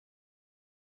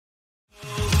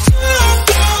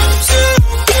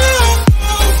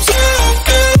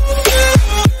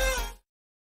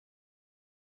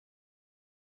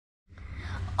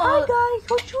Hi guys,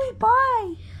 what should we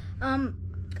buy?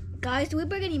 Guys, do we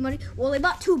bring any money? Well, I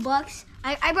bought $2.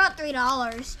 I brought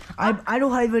 $3. I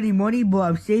don't have any money, but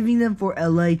I'm saving them for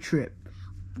LA trip.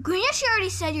 Greenish already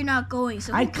said you're not going,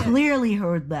 so I clearly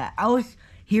heard that. I was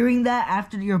hearing that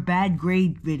after your bad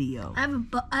grade video. I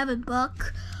have a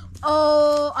buck.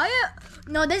 Oh,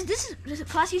 no. This is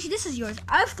Plastic. This is yours.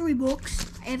 I have 3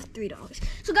 books. I have $3.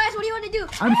 So guys, what do you want to do?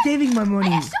 I'm saving my money.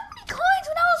 I had so many coins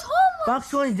when I was homeless.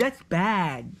 Fox coins, that's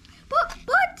bad.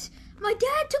 But my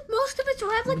dad took most of it, so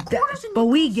I have like quarters and. But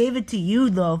we gave it to you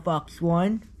though, Fox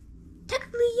One.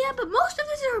 Technically, yeah, but most of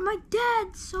it are my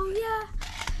dad's, so yeah.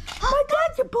 My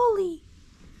dad's a bully.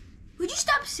 Would you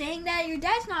stop saying that? Your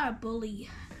dad's not a bully.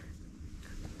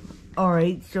 All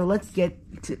right, so let's get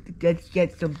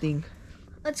something.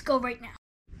 Let's go right now.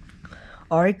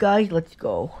 All right, guys, let's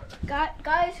go.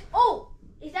 Guys, oh,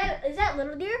 is that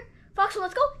little deer? Fox,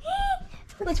 let's go.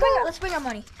 Let's bring our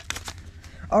money.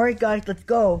 All right, guys, let's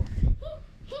go.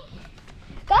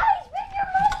 Guys, bring your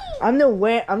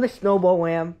money. I'm the snowball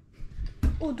wham.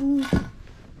 Oh, dude.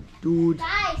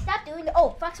 Guys, stop doing that.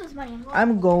 Oh, Fox wants money.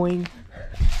 I'm going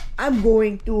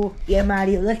to get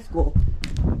Mario. Let's go.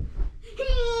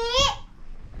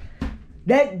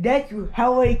 That's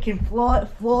how I can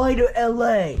fly to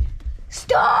LA.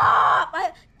 Stop!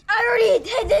 I already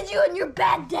attended you on your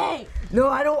bad day. No,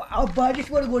 I don't. But I just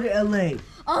want to go to LA.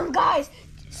 Guys,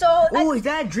 so. Oh, is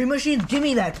that a dream machine? Give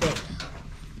me that thing.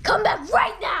 Come back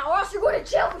right now, or else you're going to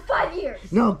jail for 5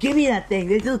 years. No, give me that thing.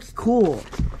 This looks cool.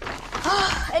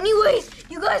 Anyways,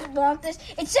 you guys want this?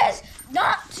 It says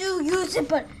not to use it,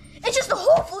 but it's just a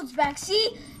Whole Foods bag.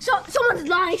 See? So someone's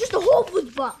lying. It's just a Whole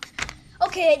Foods box.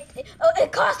 Okay,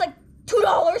 it costs like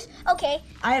 $2. Okay.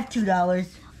 I have $2.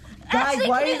 Guys,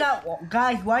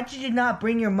 why did you not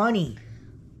bring your money?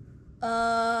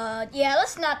 Yeah,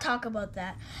 let's not talk about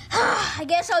that. I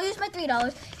guess I'll use my $3.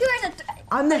 You guys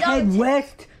I'm the head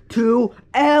west to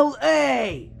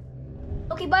LA.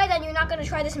 Okay, by then you're not gonna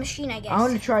try this machine, I guess. I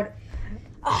want to try.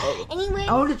 Anyway.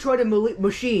 I want to try the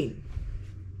machine.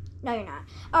 No, you're not.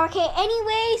 Okay.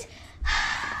 Anyways.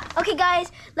 Okay,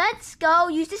 guys, let's go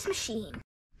use this machine.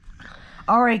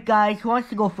 All right, guys, who wants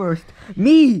to go first?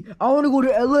 Me. I want to go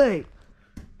to LA.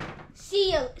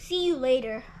 See you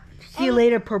later. See you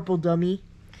later, purple dummy.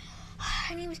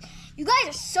 Anyways, you guys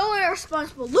are so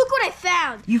irresponsible. Look what I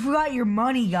found. You forgot your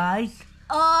money, guys.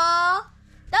 That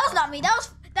was not me. That was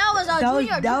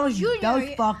Junior. That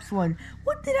was Fox One.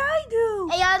 What did I do?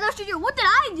 Hey, that's Junior. What did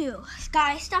I do?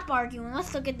 Guys, stop arguing.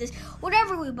 Let's look at this.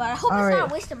 Whatever we bought. I hope it's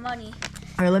not a waste of money.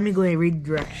 All right, let me go and read the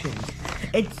directions.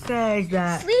 It says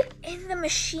that sleep in the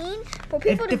machine for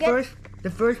people to get. The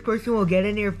first person will get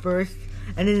in here first,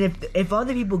 and then if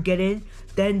other people get in,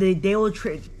 then they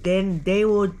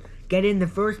will get in the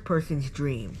first person's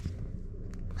dream.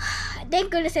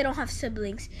 Thank goodness I don't have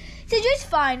siblings. It's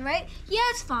fine, right? Yeah,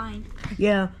 it's fine.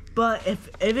 Yeah, but if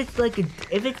it's like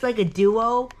a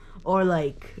duo, or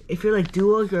like if you're like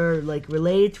duos or like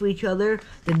related to each other,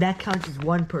 then that counts as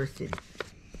one person.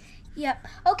 Yep.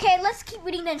 Okay, let's keep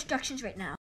reading the instructions right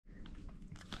now.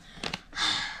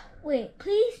 Wait,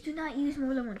 please do not use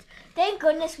more than once. Thank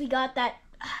goodness we got that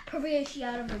privilege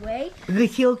out of the way.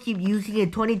 Because he'll keep using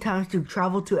it 20 times to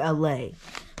travel to LA.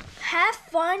 Have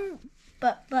fun,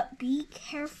 but be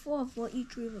careful of what you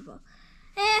dream about.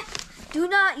 Do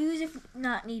not use if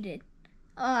not needed.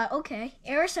 Okay.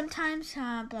 Error sometimes,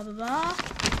 blah, blah, blah.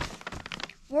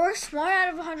 Worst, smart out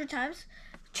of 100 times.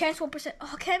 Chance 1%.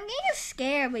 Okay, I'm getting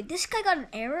scared. Wait, this guy got an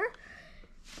error?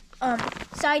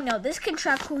 Side note, this can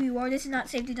track who you are. This is not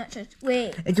safe. Do not trust.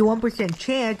 Wait. It's a 1%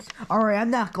 chance. Alright, I'm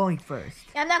not going first.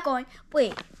 Yeah, I'm not going.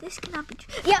 Wait, this cannot be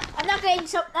true. Yeah, I'm not getting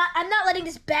I'm not letting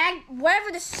this bag,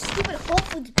 whatever this stupid Whole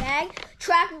Foods bag,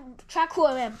 track who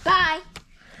I am. Bye.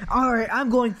 Alright, I'm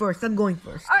going first.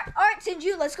 Alright,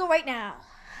 Sinju, let's go right now.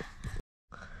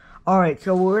 Alright,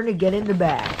 so we're gonna get in the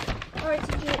bag. Alright,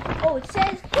 Sinju. Oh, it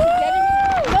says to get in here.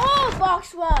 No,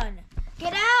 Fox One.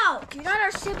 Get out. You're not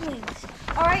our siblings.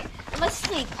 Alright, let's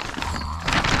sleep.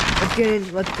 Let's get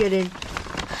in.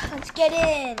 Let's get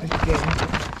in.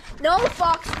 No,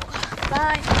 Fox.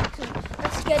 Fine.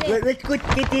 Let's get in. Let's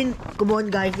get in. Come on,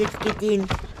 guys. Let's get in.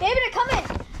 Baby, they're coming.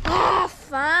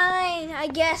 Fine. I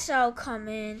guess I'll come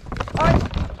in. Alright.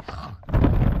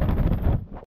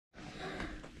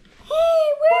 Hey,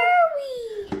 where are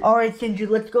we? Alright, Sinju,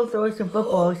 let's go throw some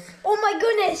footballs. Oh my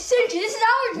goodness, Sinju, this is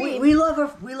our dream. We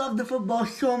love the football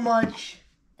so much.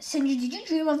 Sinju, did you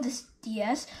dream of this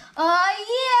DS? Yeah,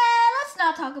 let's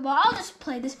not talk about it. I'll just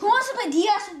play this. Who wants to play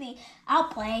DS with me? I'll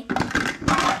play.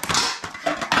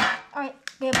 Alright,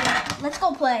 baby, let's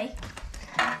go play.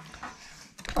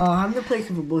 I'm gonna play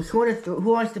Super Bowls. Who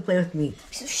wants to play with me?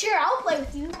 So, sure, I'll play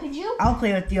with you. Could you? I'll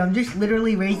play with you. I'm just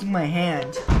literally raising my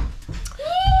hand.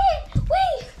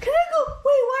 Wait. Can I go?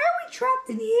 Wait, why are we trapped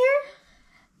in here?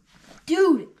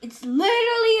 Dude, it's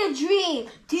literally a dream.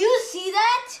 Do you see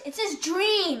that? It says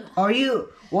dream. Are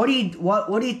you? What do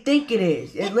you think it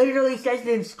is? It literally says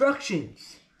the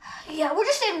instructions. Yeah, we're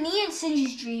just in me and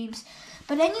Sinji's dreams.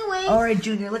 But anyway. All right,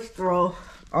 Junior, let's throw.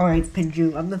 All right,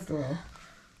 Pinju, I'm the throw.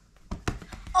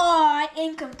 Oh,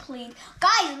 incomplete.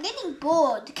 Guys, I'm getting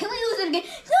bored. Can we use it again?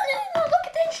 No. Look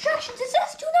at the instructions. It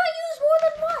says do not use more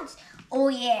than once. Oh,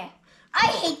 yeah. I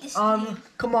hate this dream.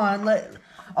 Come on.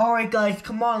 All right, guys,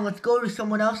 come on. Let's go to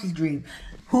someone else's dream.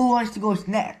 Who wants to go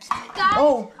next? Guys,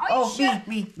 sure?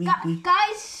 Me.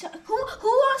 Guys, who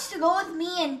wants to go with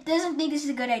me and doesn't think this is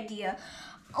a good idea?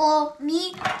 Oh,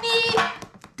 me.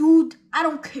 Dude, I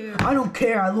don't care. I don't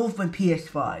care. I love my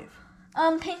PS5.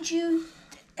 Pinju.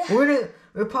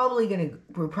 We're probably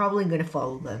gonna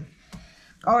follow them.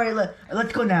 All right,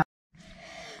 let's go now.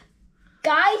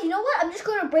 Guys, you know what? I'm just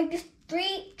gonna break this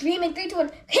dream in 3, 2,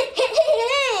 1.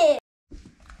 Hit.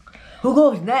 Who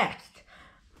goes next?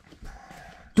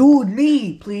 Dude,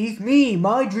 me, please, me.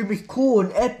 My dream is cool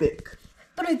and epic.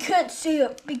 But I can't say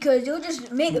it because it'll just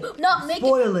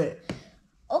Spoil it.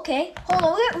 Okay, hold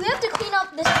on. We have to clean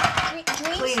up this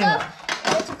dream stuff.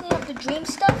 We have to clean up the dream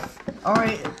stuff. All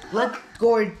right, let's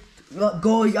go.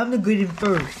 Go. I'm gonna get him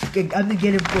first. I'm gonna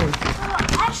get him first.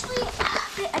 Actually,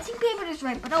 I think David is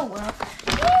right, but oh well.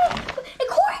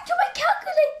 According to my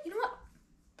calculator, you know what?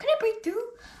 Can I break through?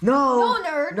 No,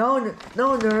 nerd.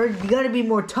 No, nerd. You gotta be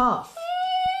more tough.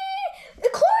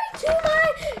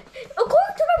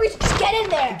 According to my research, just get in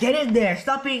there. Get in there.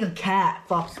 Stop being a cat,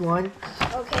 Fox One.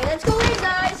 Okay, let's go in,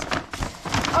 guys.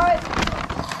 All right.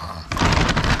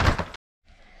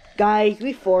 Guys,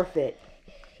 we forfeit.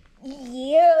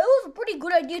 Yeah, it was a pretty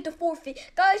good idea to forfeit.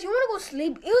 Guys, you want to go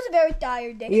sleep? It was a very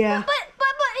tired day. Yeah. But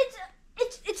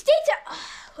it states that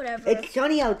whatever. It's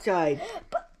sunny outside.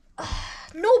 But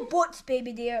no buts,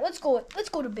 baby dear. Let's go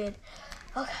to bed.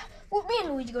 Okay. Well, me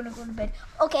and Luigi gonna go to bed.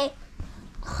 Okay.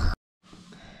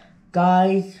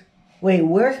 Guys, wait,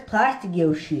 where's Plastic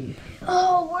Yoshi?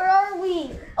 Oh, where are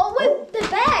we? Oh, wait, the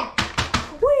bag.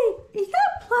 Wait, is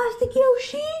that Plastic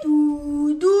Yoshi?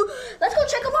 Dude. Let's go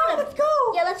check him out. Let's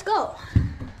go. Yeah, let's go.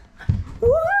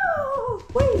 Whoa!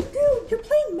 Wait, dude, you're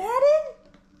playing Madden?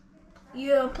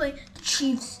 Yeah, I'm playing the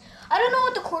Chiefs. I don't know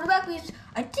what the quarterback is.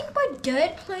 I think my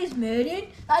dad plays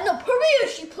Madden. I know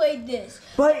Yoshi played this.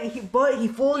 But he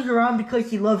fools around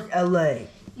because he loves LA.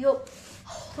 Yo,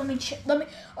 let me check.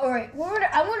 All right,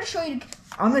 I want to show you.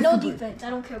 Defense. I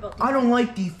don't care about defense. I don't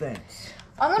like defense.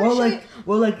 I'm gonna show you.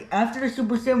 Well, after the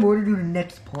Super Sim, we're gonna do the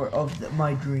next part of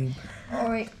my dream. All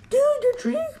right. Dude, your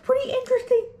dream's pretty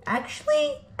interesting.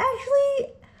 Actually, I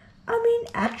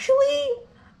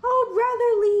would rather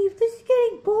leave. This is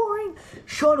getting boring.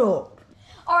 Shut up.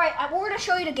 All right, I'm going to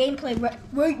show you the gameplay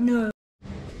right now.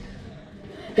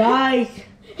 Guys.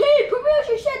 Hey,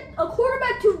 Yoshi said a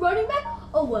quarterback to running back.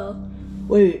 Oh well.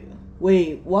 Wait.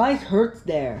 Why is Hurts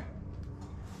there?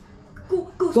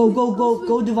 Go,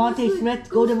 Devontae Smith.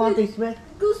 Go, Devontae Smith.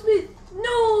 Go, Smith.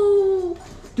 No.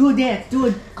 Do a dance.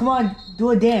 Come on. Do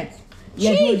a dance.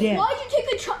 Yeah, Chiefs, do a dance. Why'd you take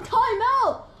a time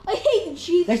out? I hate you,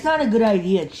 Chiefs. That's not a good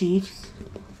idea, Chiefs.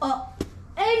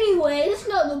 Anyway, let's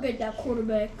not look at that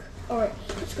quarterback. All right,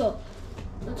 let's go.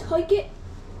 Let's hike it.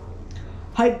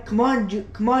 Hike. Come on,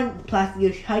 Plastic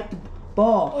Yoshi. Hike the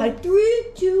ball. Hike.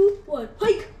 3, 2, 1.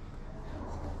 Hike.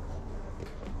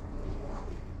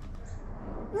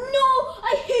 No,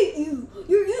 I hate you.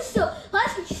 You suck.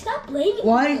 Plastic, stop blaming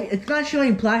me. It's not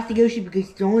showing Plastic Yoshi because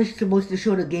it's only supposed to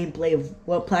show the gameplay of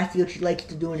what Plastic Yoshi likes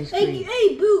to do in his stream.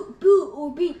 Hey, Boo,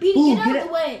 or Beanie, get out of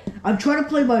the way. I'm trying to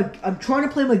play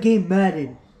my game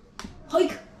Madden.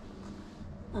 Hike.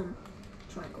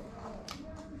 Triangle.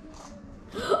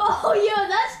 Oh yeah,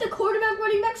 that's the quarterback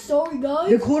running back. Sorry guys.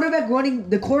 The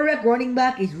quarterback running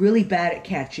back is really bad at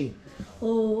catching.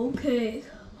 Oh, okay.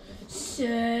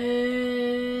 Set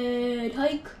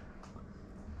hike.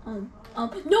 No.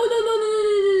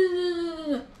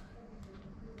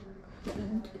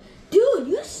 Dude,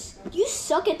 you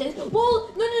suck at this.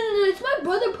 Well, no. It's my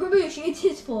brother Yoshi. It's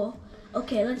his fault.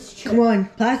 Okay, let's check. Come on,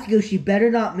 Plastic Yoshi, better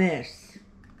not miss.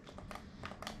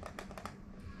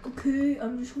 Okay,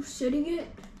 I'm just setting it.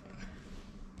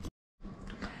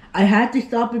 I had to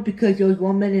stop it because it was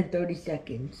 1 minute and 30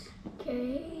 seconds.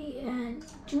 Okay, and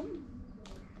 2.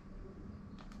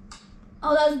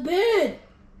 Oh, that's bad.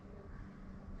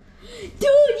 Dude,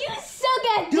 you suck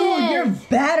at this. Dude, you're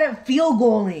bad at field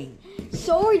goaling.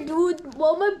 Sorry, dude.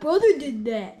 Well, my brother did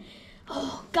that.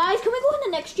 Oh, guys, can we go on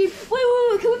the next stream?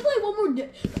 Wait. Can we play one more?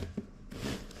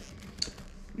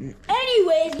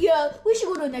 Anyways, yeah, we should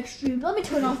go to the next stream. Let me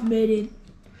turn off Madden.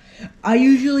 I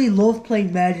usually love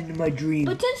playing Madden in my dream.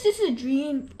 But since this is a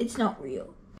dream, it's not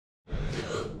real.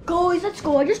 Guys, let's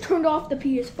go. I just turned off the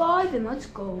PS5 and let's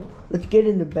go. Let's get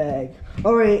in the bag.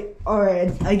 All right.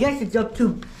 I guess it's up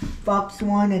to Fox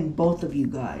One and both of you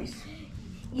guys.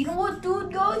 You know what,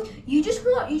 dude, guys? You just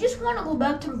want to go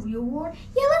back to the real world?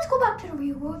 Yeah, let's go back to the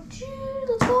real world.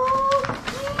 Let's go.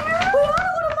 Yeah. We want to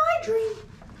go to my dream.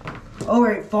 All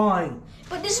right, fine.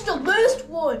 But this is the last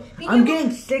one. I'm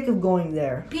getting sick of going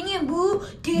there. Beanie and Boo.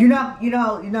 You're not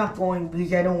going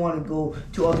because I don't want to go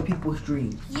to other people's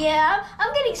dreams. Yeah,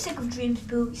 I'm getting sick of dreams,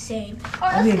 Boo. Same. All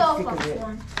right, let's go, Fox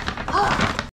One.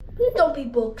 Please don't be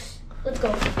books. Let's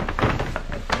go.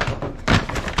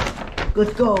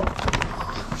 Let's go.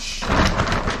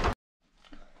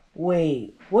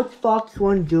 Wait, what's Fox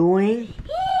One doing?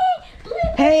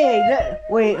 Hey,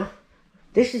 wait.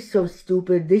 This is so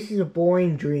stupid. This is a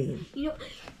boring dream. You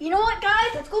know what,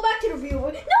 guys? Let's go back to the real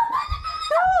world.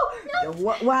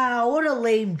 No. Wow, what a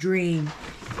lame dream.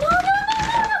 No.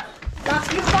 Fox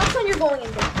One, you're going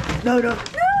in there. No. No.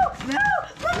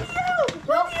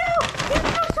 Let me out.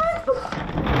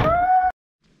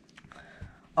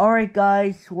 Alright,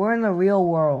 guys, we're in the real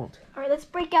world. Alright, let's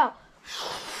break out.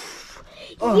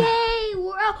 Yay,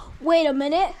 we're out. Wait a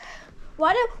minute.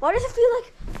 Why does it feel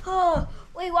like...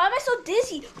 wait, why am I so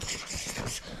dizzy?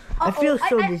 I feel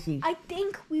so dizzy. I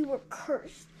think we were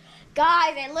cursed.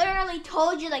 Guys, I literally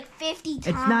told you like 50 times.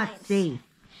 It's not safe.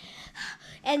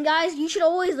 And guys, you should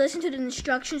always listen to the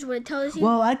instructions when it tells you.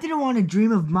 Well, I didn't want to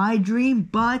dream of my dream,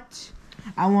 but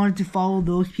I wanted to follow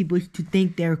those people to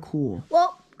think they're cool.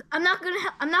 Well, I'm not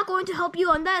going to help you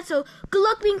on that. So good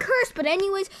luck being cursed. But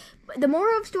anyways, the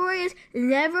moral of the story is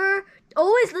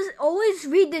always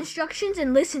read the instructions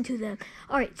and listen to them.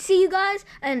 All right, see you guys,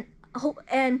 and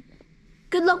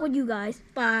good luck with you guys.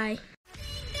 Bye.